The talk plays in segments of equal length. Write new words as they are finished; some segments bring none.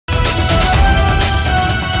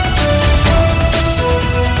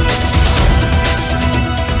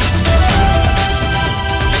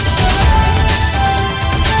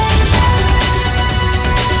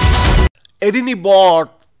ERNIE bot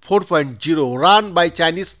 4.0 run by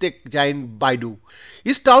Chinese tech giant Baidu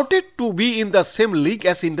is touted to be in the same league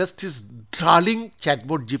as industry's darling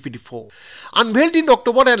chatbot GPT-4. Unveiled in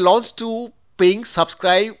October and launched to paying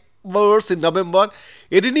subscribers in November,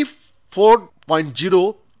 ERNIE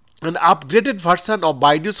 4.0, an upgraded version of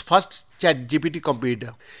Baidu's first chat GPT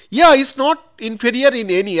competitor. Yeah, it's not inferior in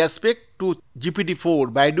any aspect to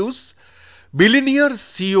GPT-4, Baidu's billionaire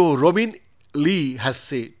CEO Robin Lee has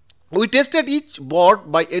said. We tested each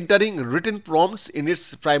bot by entering written prompts in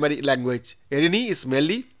its primary language. ERNIE is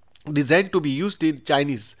mainly designed to be used in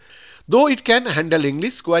Chinese. Though it can handle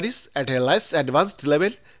English queries at a less advanced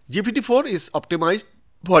level, GPT-4 is optimized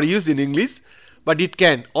for use in English, but it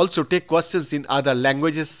can also take questions in other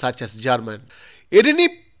languages such as German. ERNIE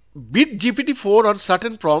beat GPT-4 on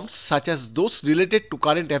certain prompts such as those related to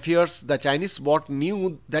current affairs. The Chinese bot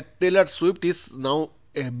knew that Taylor Swift is now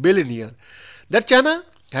a billionaire, that China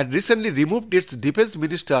had recently removed its defense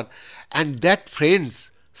minister, and that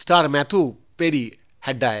Friends star Matthew Perry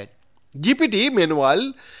had died. GPT,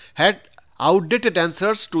 meanwhile, had outdated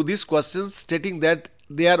answers to these questions, stating that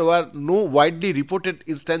there were no widely reported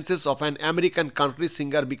instances of an American country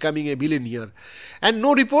singer becoming a billionaire, and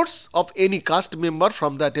no reports of any cast member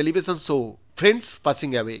from the television show Friends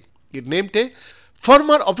passing away. It named a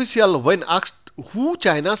former official when asked who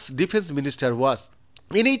China's defense minister was.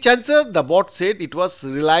 In each answer, the bot said it was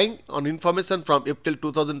relying on information from April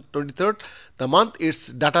 2023, the month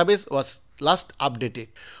its database was last updated.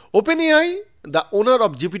 OpenAI, the owner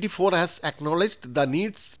of GPT-4, has acknowledged the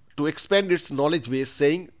needs to expand its knowledge base,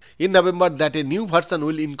 saying in November that a new version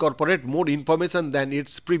will incorporate more information than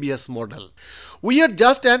its previous model. We are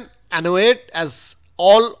just as annoyed as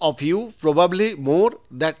all of you, probably more,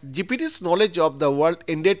 that GPT's knowledge of the world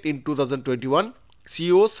ended in 2021,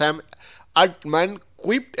 CEO Sam Altman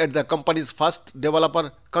quipped at the company's first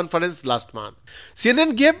developer conference last month.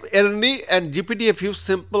 CNN gave ERNIE and GPT a few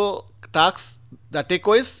simple tasks. The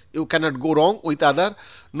takeaways: you cannot go wrong with either.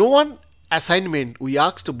 No one assignment. We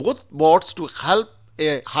asked both bots to help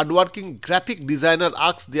a hardworking graphic designer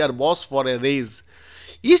ask their boss for a raise.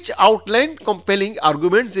 Each outlined compelling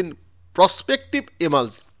arguments in prospective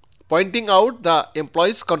emails, pointing out the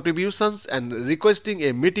employee's contributions and requesting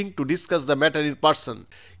a meeting to discuss the matter in person.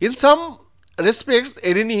 In some respects,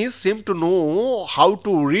 ERNIE seemed to know how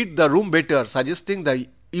to read the room better, suggesting the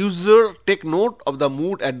user take note of the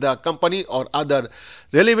mood at the company or other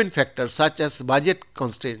relevant factors such as budget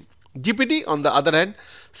constraint. GPT, on the other hand,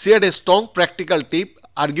 shared a strong practical tip,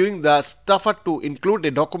 arguing the staffer to include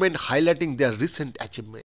a document highlighting their recent achievement.